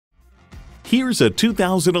Here's a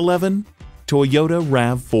 2011 Toyota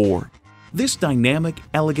RAV4. This dynamic,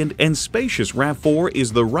 elegant, and spacious RAV4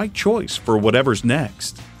 is the right choice for whatever's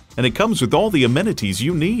next. And it comes with all the amenities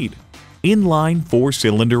you need. Inline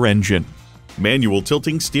 4-cylinder engine, manual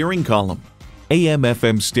tilting steering column,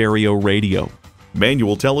 AM/FM stereo radio,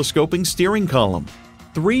 manual telescoping steering column,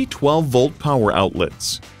 3 12-volt power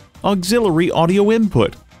outlets, auxiliary audio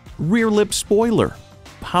input, rear lip spoiler,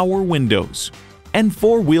 power windows, and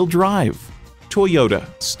 4-wheel drive. Toyota,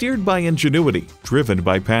 steered by ingenuity, driven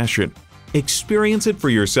by passion. Experience it for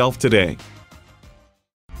yourself today.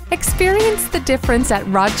 Experience the difference at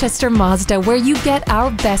Rochester Mazda, where you get our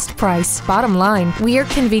best price. Bottom line, we are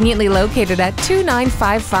conveniently located at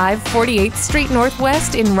 2955 48th Street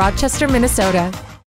Northwest in Rochester, Minnesota.